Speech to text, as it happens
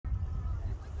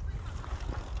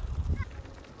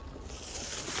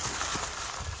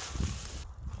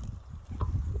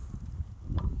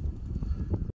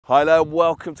Hi there,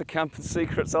 welcome to Camping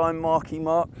Secrets. I'm Marky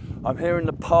Mark. I'm here in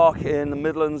the park in the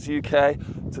Midlands, UK,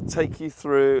 to take you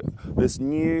through this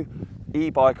new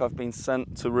e-bike I've been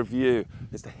sent to review.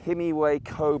 It's the Himiway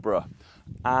Cobra,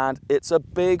 and it's a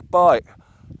big bike.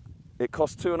 It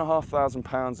costs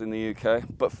 £2,500 in the UK,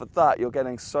 but for that you're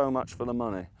getting so much for the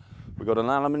money. We've got an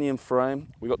aluminium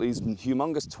frame, we've got these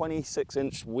humongous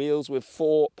 26-inch wheels with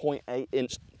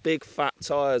 4.8-inch big fat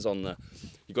tyres on there.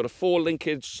 You've got a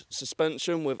 4-linkage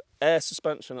suspension with air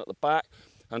suspension at the back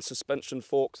and suspension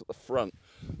forks at the front.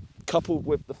 Coupled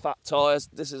with the fat tyres,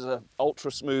 this is an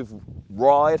ultra smooth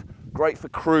ride, great for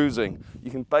cruising. You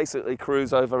can basically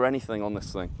cruise over anything on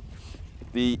this thing.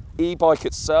 The e-bike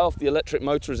itself, the electric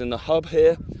motor is in the hub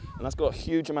here, and that's got a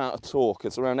huge amount of torque.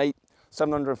 It's around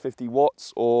 750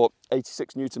 watts or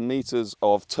 86 Newton meters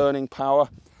of turning power,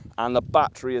 and the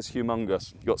battery is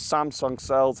humongous. You've got Samsung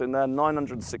cells in there,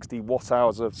 960 watt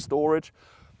hours of storage.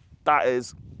 That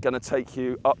is going to take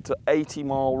you up to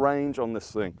 80-mile range on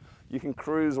this thing. You can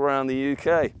cruise around the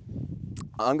UK.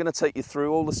 I'm going to take you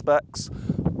through all the specs,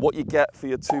 what you get for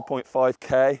your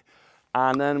 2.5k,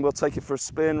 and then we'll take it for a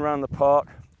spin around the park,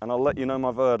 and I'll let you know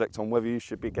my verdict on whether you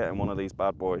should be getting one of these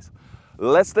bad boys.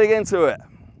 Let's dig into it.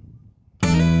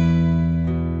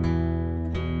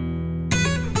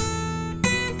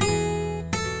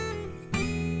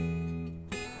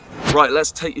 Right,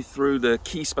 let's take you through the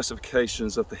key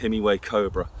specifications of the Himiway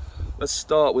Cobra. Let's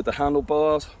start with the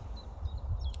handlebars.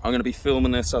 I'm going to be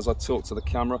filming this as I talk to the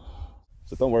camera,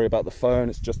 so don't worry about the phone,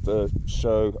 it's just to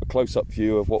show a close-up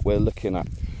view of what we're looking at.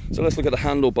 So let's look at the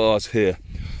handlebars here.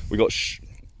 We've got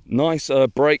nice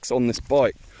brakes on this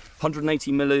bike,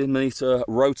 180mm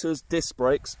rotors, disc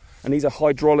brakes, and these are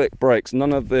hydraulic brakes,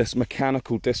 none of this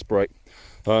mechanical disc brake.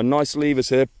 Nice levers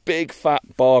here, big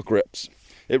fat bar grips.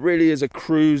 It really is a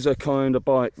cruiser kind of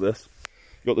bike, this.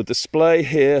 You've got the display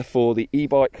here for the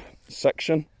e-bike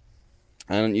section,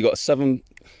 and you've got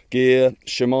 7-gear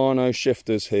Shimano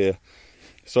shifters here.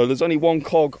 So there's only one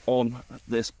cog on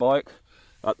this bike.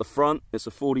 At the front, it's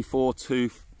a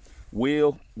 44-tooth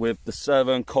wheel with the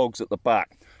 7 cogs at the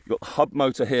back. You've got the hub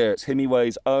motor here. It's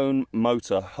Himiway's own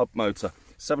motor, hub motor.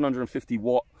 750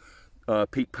 watt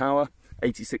peak power,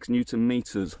 86 Newton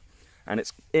meters. And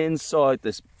it's inside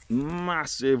this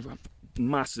massive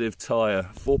tire,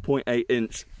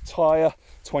 4.8-inch tire,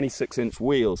 26-inch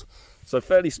wheels. So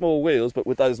fairly small wheels, but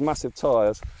with those massive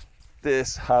tires,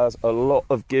 this has a lot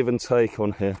of give and take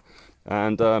on here.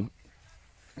 And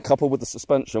coupled with the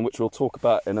suspension, which we'll talk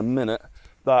about in a minute,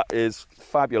 that is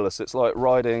fabulous. It's like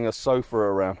riding a sofa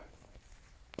around.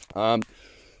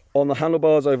 On the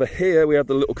handlebars over here, we have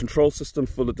the little control system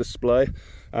for the display,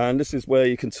 and this is where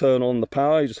you can turn on the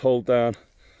power. You just hold down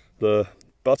the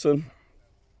button,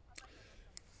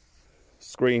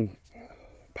 screen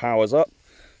powers up.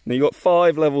 Now you've got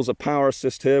 5 levels of power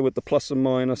assist here with the plus and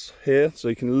minus here, so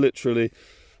you can literally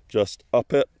just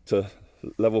up it to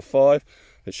level 5.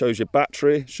 It shows your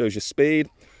battery, shows your speed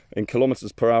in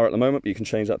kilometers per hour at the moment, but you can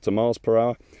change that to miles per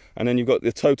hour. And then you've got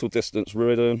the total distance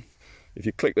ridden. If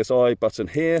you click this I button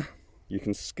here, you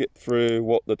can skip through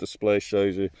what the display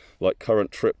shows you, like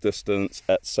current trip distance,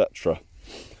 etc.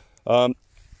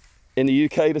 In the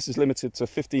UK, this is limited to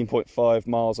 15.5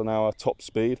 miles an hour top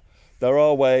speed. There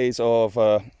are ways of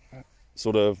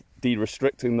sort of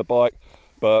de-restricting the bike,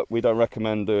 but we don't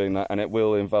recommend doing that, and it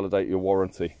will invalidate your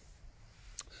warranty.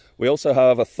 We also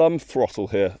have a thumb throttle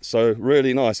here, so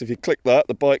really nice. If you click that,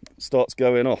 the bike starts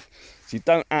going off. So you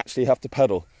don't actually have to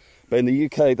pedal. But in the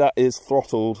UK, that is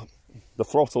throttled. The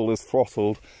throttle is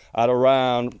throttled at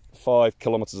around 5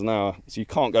 kilometers an hour. So you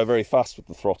can't go very fast with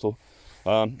the throttle.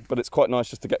 But it's quite nice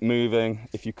just to get moving.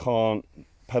 If you can't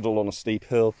pedal on a steep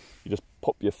hill, you just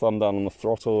pop your thumb down on the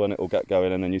throttle and it will get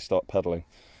going, and then you start pedaling.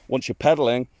 Once you're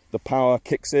pedaling, the power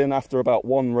kicks in after about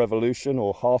 1 revolution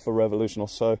or half a revolution or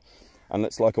so, and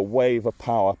it's like a wave of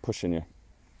power pushing you.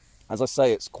 As I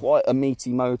say, it's quite a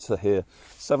meaty motor here,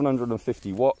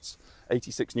 750 watts,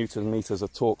 86 Newton meters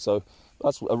of torque, so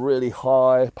that's a really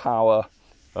high power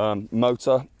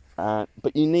motor,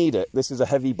 but you need it. This is a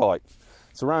heavy bike.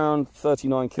 It's around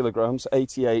 39 kilograms,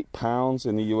 88 pounds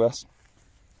in the US,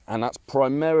 and that's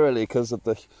primarily because of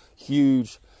the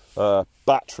huge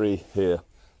battery here.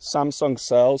 Samsung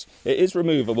cells. It is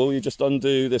removable. You just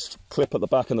undo this clip at the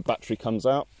back and the battery comes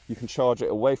out. You can charge it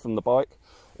away from the bike,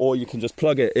 or you can just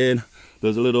plug it in.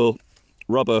 There's a little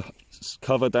rubber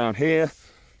cover down here,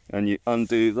 and you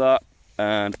undo that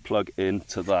and plug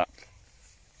into that.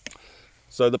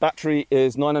 So the battery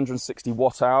is 960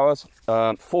 watt hours,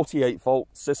 48 volt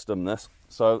system this,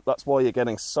 so that's why you're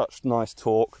getting such nice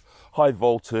torque, high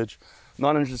voltage,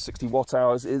 960 watt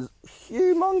hours is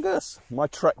humongous. My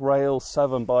Trek Rail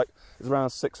 7 bike is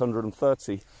around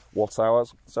 630 watt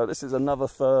hours. So this is another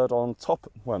third on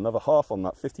top, well, another half on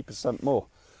that, 50% more.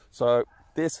 So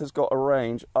this has got a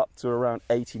range up to around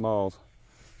 80 miles,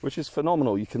 which is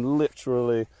phenomenal. You can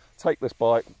literally take this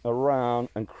bike around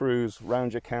and cruise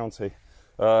around your county.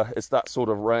 It's that sort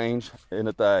of range in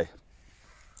a day.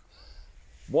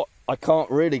 What I can't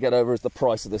really get over is the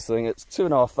price of this thing. It's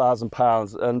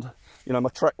 £2,500, and you know, my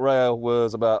Trek Rail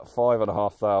was about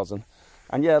 5,500,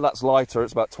 and yeah, that's lighter,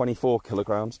 it's about 24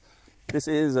 kilograms. This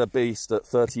is a beast at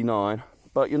 39,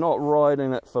 but you're not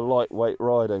riding it for lightweight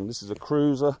riding. This is a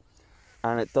cruiser,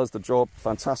 and it does the job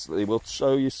fantastically. We'll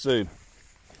show you soon.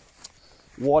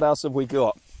 What else have we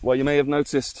got? Well, you may have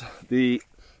noticed the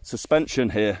suspension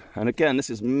here, and again, this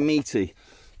is meaty,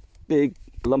 big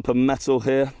lump of metal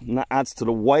here, and that adds to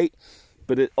the weight,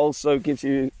 but it also gives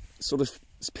you sort of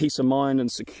peace of mind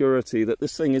and security that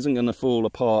this thing isn't going to fall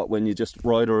apart when you just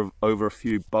ride over a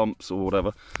few bumps or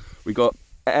whatever. We got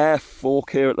air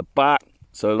fork here at the back,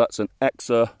 so that's an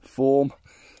EXA form,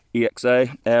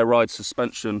 EXA, air ride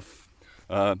suspension,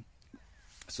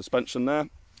 suspension there.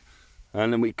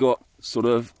 And then we got sort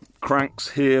of cranks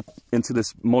here into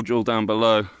this module down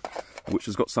below, which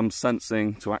has got some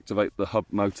sensing to activate the hub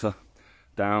motor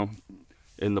down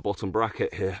in the bottom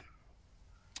bracket here.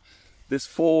 This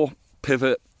 4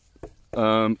 pivot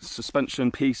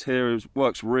suspension piece here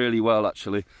works really well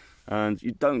actually, and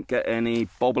you don't get any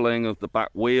bobbling of the back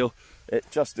wheel. It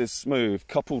just is smooth,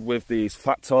 coupled with these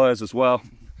fat tires as well.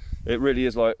 It really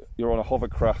is like you're on a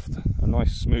hovercraft, a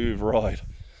nice smooth ride.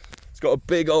 It's got a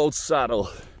big old saddle.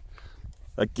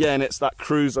 Again, it's that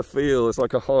cruiser feel. It's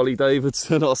like a Harley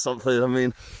Davidson or something. I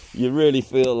mean, you really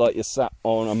feel like you're sat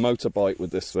on a motorbike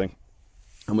with this thing.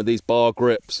 And with these bar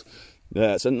grips,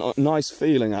 yeah, it's a nice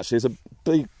feeling actually. It's a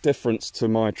big difference to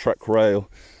my Trek Rail.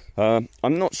 I'm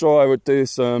not sure I would do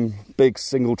some big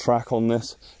single track on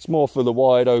this. It's more for the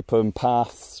wide open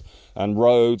paths and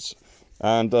roads.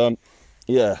 And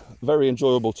yeah, very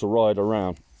enjoyable to ride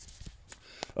around.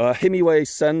 Himiway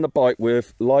send the bike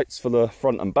with lights for the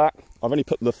front and back. I've only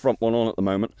put the front one on at the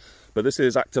moment, but this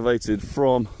is activated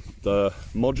from the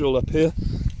module up here.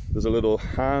 There's a little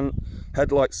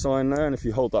headlight sign there, and if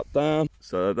you hold that down,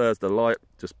 so there's the light,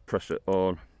 just press it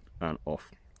on and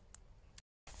off.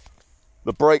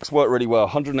 The brakes work really well,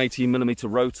 118mm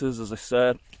rotors, as I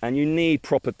said, and you need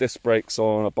proper disc brakes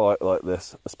on a bike like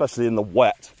this, especially in the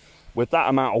wet. With that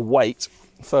amount of weight,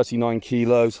 39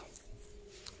 kilos,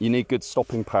 you need good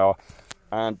stopping power,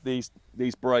 and these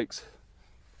brakes,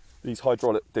 these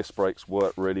hydraulic disc brakes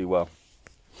work really well.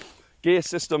 Gear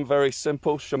system, very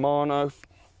simple, Shimano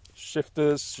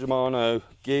shifters, Shimano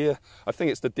gear. I think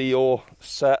it's the Dior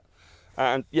set,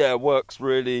 and yeah, it works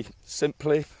really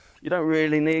simply. You don't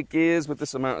really need gears with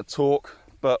this amount of torque,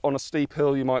 but on a steep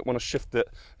hill you might want to shift it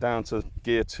down to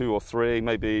gear 2 or 3,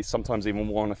 maybe sometimes even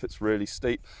 1 if it's really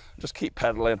steep. Just keep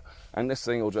pedaling, and this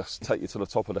thing will just take you to the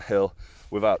top of the hill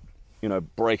without, you know,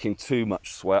 breaking too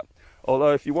much sweat.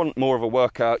 Although if you want more of a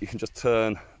workout, you can just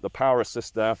turn the power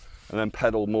assist down and then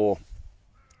pedal more.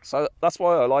 So that's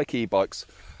why I like e-bikes.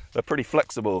 They're pretty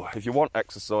flexible. If you want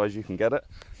exercise, you can get it.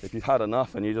 If you've had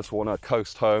enough and you just want to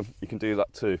coast home, you can do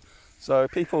that too. So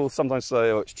people sometimes say,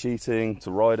 oh, it's cheating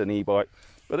to ride an e-bike,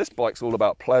 but this bike's all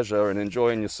about pleasure and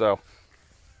enjoying yourself.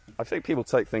 I think people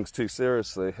take things too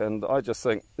seriously, and I just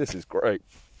think this is great.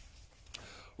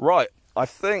 Right, I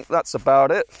think that's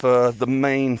about it for the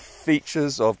main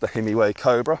features of the Himiway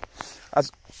Cobra.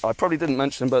 As I probably didn't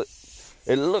mention, but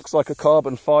it looks like a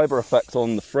carbon fiber effect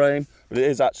on the frame, but it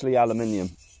is actually aluminium.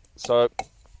 So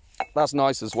that's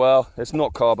nice as well. It's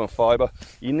not carbon fiber.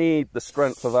 You need the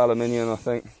strength of aluminium, I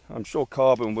think. I'm sure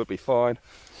carbon would be fine,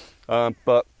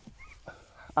 but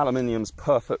aluminium's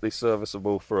perfectly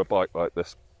serviceable for a bike like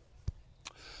this.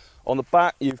 On the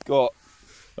back, you've got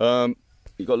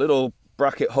little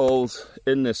bracket holes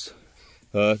in this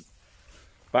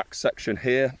back section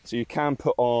here, so you can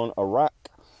put on a rack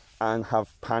and have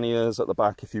panniers at the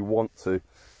back if you want to.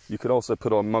 You can also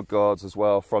put on mud guards as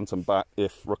well, front and back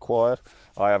if required.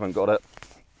 I haven't got it,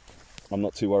 I'm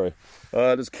not too worried.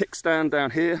 There's a kickstand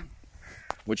down here,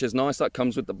 which is nice, that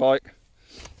comes with the bike.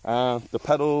 The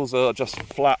pedals are just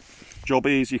flat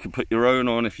jobbies, you can put your own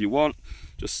on if you want,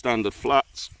 just standard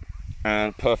flats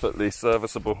and perfectly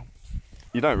serviceable.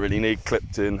 You don't really need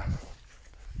clipped in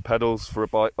pedals for a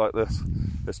bike like this,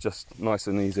 it's just nice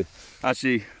and easy.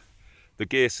 Actually, the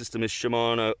gear system is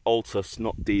Shimano Altus,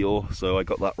 not Dior, so I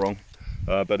got that wrong,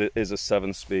 but it is a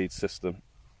 7-speed system.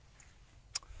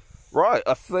 Right,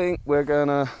 I think we're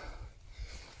gonna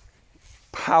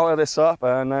power this up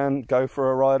and then go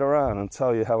for a ride around and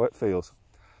tell you how it feels.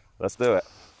 Let's do it.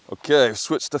 Okay,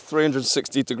 switch to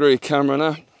 360-degree camera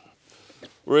now.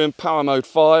 We're in power mode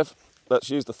 5. Let's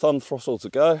use the thumb throttle to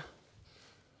go.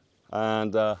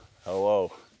 And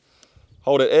hello.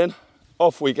 Hold it in,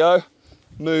 off we go,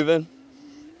 moving.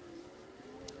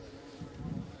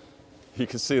 You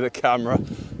can see the camera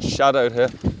shadowed here.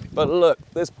 But look,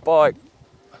 this bike,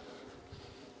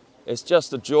 it's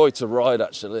just a joy to ride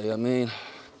actually. I mean,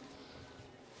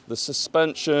 the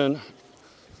suspension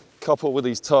coupled with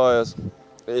these tires,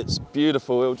 it's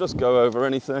beautiful. It'll just go over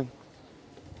anything.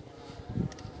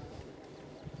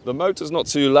 The motor's not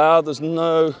too loud, there's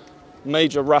no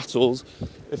major rattles.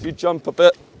 If you jump a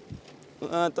bit,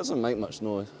 it doesn't make much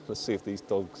noise. Let's see if these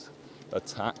dogs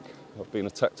attack. I've been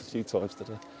attacked a few times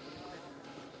today.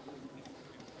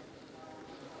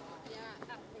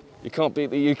 You can't beat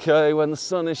the UK when the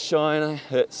sun is shining.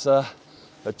 It's a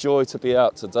joy to be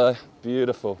out today.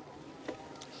 Beautiful.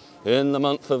 In the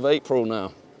month of April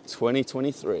now,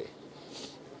 2023.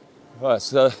 Right,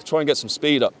 so try and get some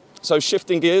speed up. So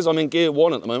shifting gears, I'm in gear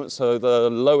 1 at the moment, so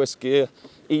the lowest gear,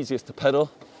 easiest to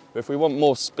pedal. If we want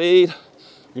more speed,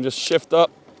 we can just shift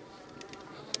up,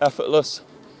 effortless.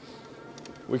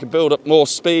 We can build up more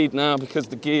speed now because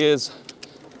the gears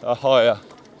are higher.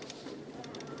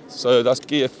 So that's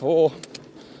gear 4.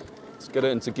 Let's get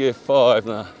it into gear 5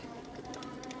 now.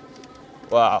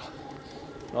 Wow.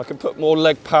 I can put more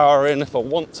leg power in if I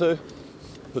want to,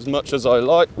 as much as I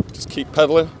like. Just keep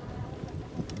pedaling.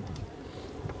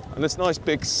 And this nice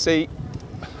big seat.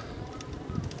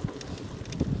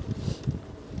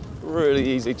 Really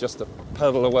easy just to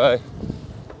pedal away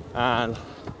and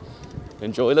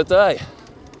enjoy the day.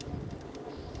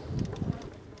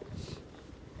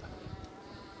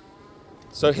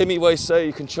 So Himiway say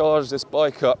you can charge this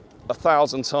bike up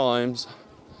 1,000 times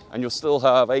and you'll still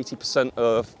have 80%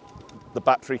 of the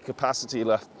battery capacity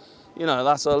left. You know,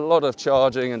 that's a lot of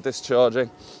charging and discharging.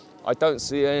 I don't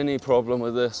see any problem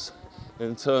with this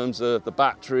in terms of the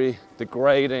battery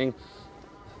degrading.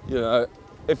 You know,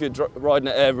 if you're riding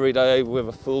it every day with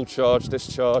a full charge,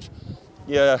 discharge,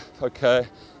 yeah, okay,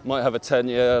 might have a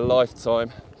 10-year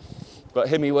lifetime. But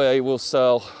Himiway will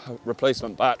sell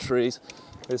replacement batteries.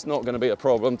 It's not going to be a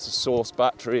problem to source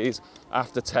batteries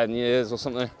after 10 years or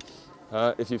something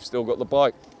if you've still got the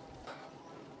bike.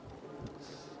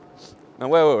 Now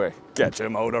where were we? Get your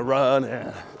motor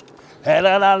running,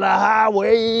 heading on the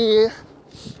highway,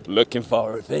 looking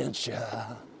for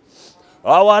adventure,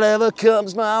 or whatever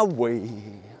comes my way.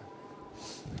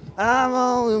 I'm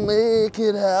gonna make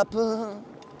it happen.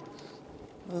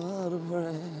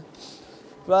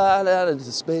 Fly out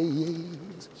into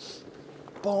space,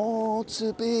 born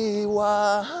to be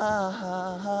wild.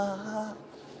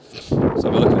 Let's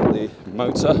have a look at the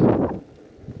motor.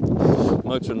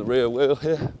 Motor in the rear wheel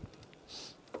here.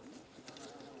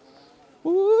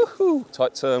 Woohoo!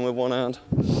 Tight turn with one hand.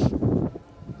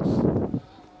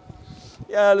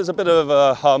 Yeah, there's a bit of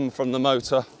a hum from the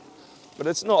motor, but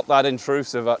it's not that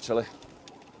intrusive actually.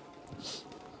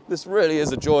 This really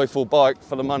is a joyful bike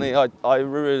for the money. I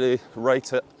really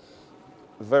rate it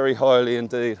very highly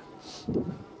indeed.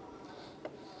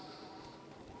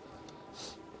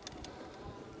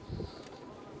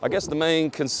 I guess the main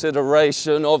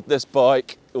consideration of this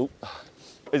bike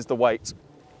is the weight.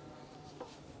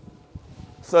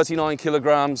 39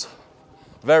 kilograms,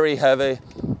 very heavy,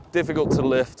 difficult to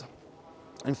lift.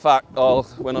 In fact,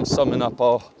 when I'm summing up,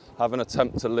 I'll have an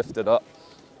attempt to lift it up.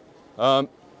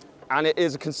 And it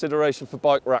is a consideration for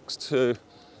bike racks too.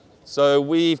 So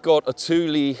we've got a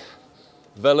Thule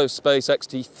VeloSpace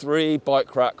XT3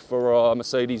 bike rack for our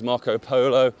Mercedes Marco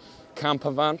Polo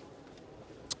camper van.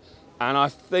 And I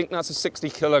think that's a 60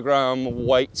 kilogram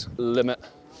weight limit.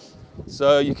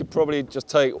 So you could probably just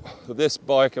take this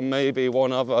bike and maybe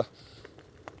one other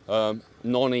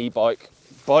non-e-bike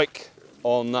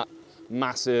on that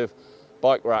massive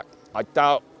bike rack. I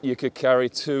doubt you could carry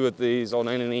 2 of these on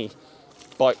any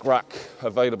bike rack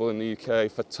available in the UK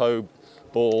for tow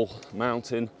ball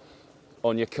mounting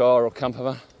on your car or camper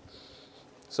van.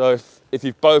 So if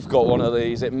you've both got one of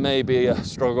these, it may be a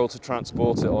struggle to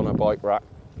transport it on a bike rack.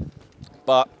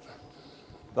 But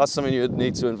that's something you'd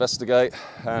need to investigate,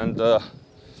 and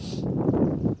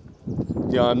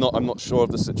yeah, I'm not sure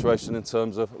of the situation in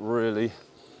terms of really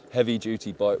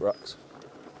heavy-duty bike racks.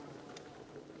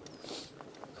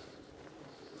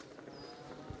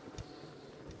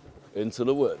 Into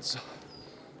the woods.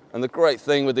 And the great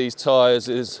thing with these tyres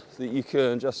is that you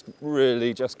can just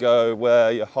really just go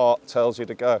where your heart tells you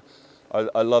to go.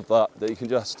 I love that you can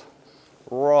just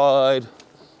ride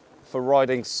for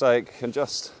riding's sake and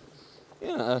just,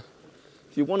 you know,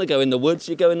 If you want to go in the woods,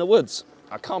 you go in the woods.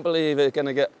 I can't believe you're going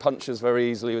to get punctures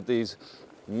very easily with these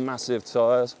massive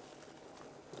tyres.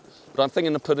 But I'm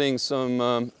thinking of putting some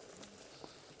of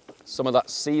that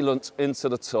sealant into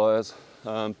the tyres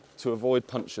to avoid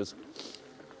punctures.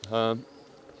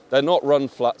 They're not run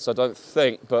flats, I don't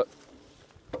think, but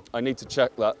I need to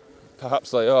check that.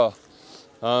 Perhaps they are.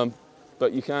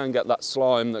 But you can get that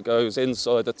slime that goes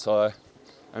inside the tyre,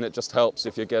 and it just helps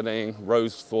if you're getting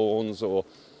rose thorns or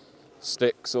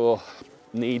sticks or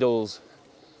needles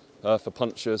for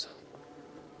punctures.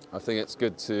 I think it's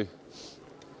good to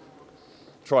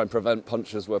try and prevent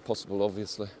punctures where possible,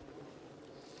 obviously.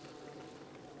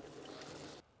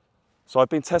 So I've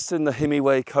been testing the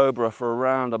Himiway Cobra for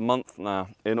around a month now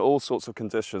in all sorts of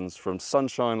conditions, from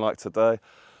sunshine like today,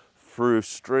 through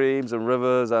streams and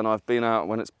rivers, and I've been out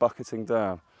when it's bucketing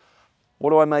down.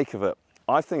 What do I make of it?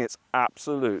 I think it's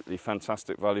absolutely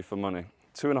fantastic value for money.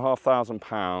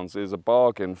 £2,500 is a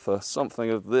bargain for something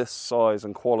of this size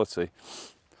and quality.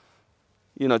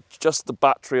 You know, just the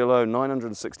battery alone,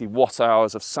 960 watt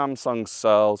hours of Samsung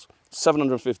cells,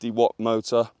 750 watt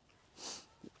motor,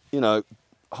 you know,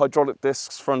 hydraulic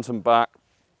discs front and back,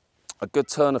 a good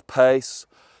turn of pace.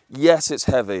 Yes, it's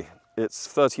heavy. It's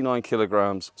 39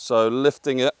 kilograms. So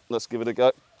lifting it, let's give it a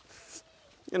go.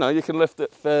 You know, you can lift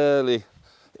it fairly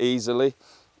easily,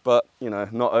 but you know,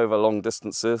 not over long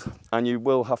distances. And you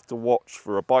will have to watch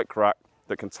for a bike rack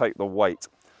that can take the weight,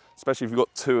 especially if you've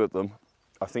got two of them.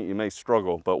 I think you may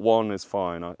struggle, but one is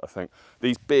fine, I think.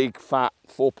 These big, fat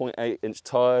 4.8-inch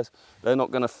tyres, they're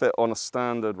not going to fit on a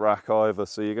standard rack either,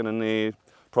 so you're going to need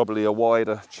probably a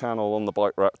wider channel on the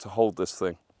bike rack to hold this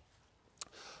thing.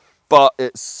 But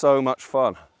it's so much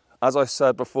fun. As I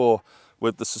said before,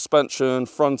 with the suspension,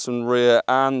 front and rear,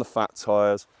 and the fat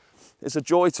tyres, it's a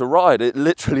joy to ride. It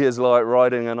literally is like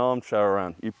riding an armchair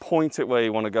around. You point it where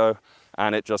you want to go,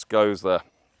 and it just goes there.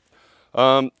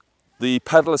 The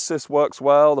pedal assist works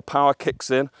well, the power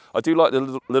kicks in. I do like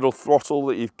the little throttle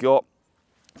that you've got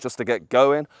just to get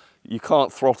going. You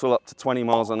can't throttle up to 20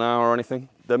 miles an hour or anything.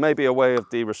 There may be a way of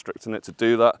de-restricting it to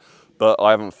do that, but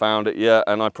I haven't found it yet,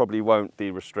 and I probably won't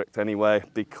de-restrict anyway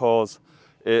because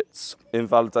it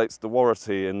invalidates the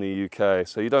warranty in the UK,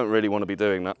 so you don't really want to be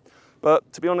doing that.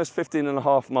 But to be honest,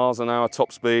 15.5 miles an hour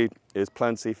top speed is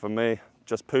plenty for me,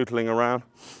 just poodling around.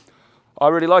 I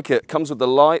really like it. It comes with the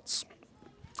lights.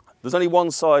 There's only one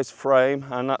size frame,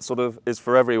 and that sort of is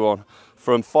for everyone.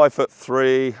 From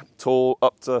 5'3" tall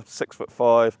up to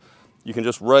 6'5". You can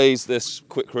just raise this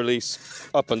quick release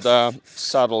up and down,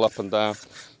 saddle up and down.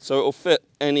 So it'll fit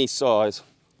any size.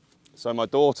 So my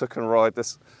daughter can ride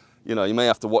this. You know, you may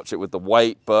have to watch it with the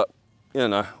weight, but you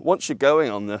know, once you're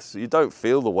going on this, you don't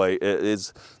feel the weight.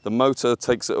 The motor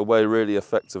takes it away really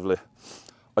effectively.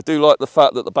 I do like the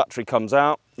fact that the battery comes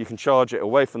out. You can charge it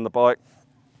away from the bike,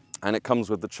 and it comes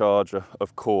with the charger,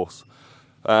 of course.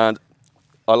 And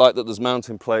I like that there's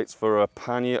mounting plates for a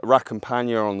pannier, rack and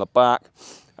pannier on the back,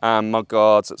 and mud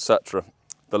guards, etc.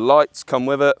 The lights come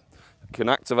with it. You can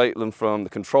activate them from the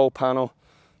control panel,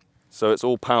 so it's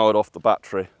all powered off the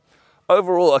battery.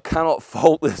 Overall, I cannot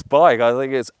fault this bike. I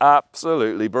think it's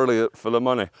absolutely brilliant for the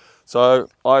money. So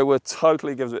I would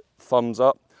totally give it thumbs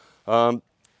up.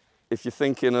 If you're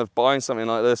thinking of buying something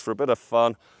like this for a bit of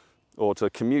fun or to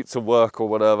commute to work or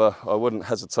whatever, I wouldn't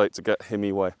hesitate to get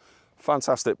Himiway.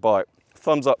 Fantastic bike.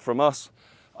 Thumbs up from us.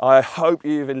 I hope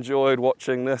you've enjoyed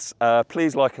watching this.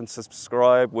 Please like and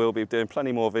subscribe. We'll be doing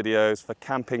plenty more videos for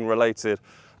camping related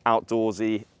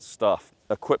outdoorsy stuff,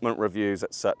 equipment reviews,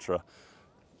 etc.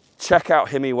 Check out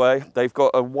Himiway. They've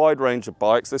got a wide range of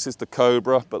bikes. This is the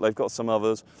Cobra, but they've got some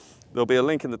others. There'll be a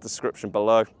link in the description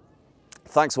below.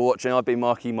 Thanks for watching. I've been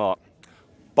Marky Mark.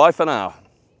 Bye for now.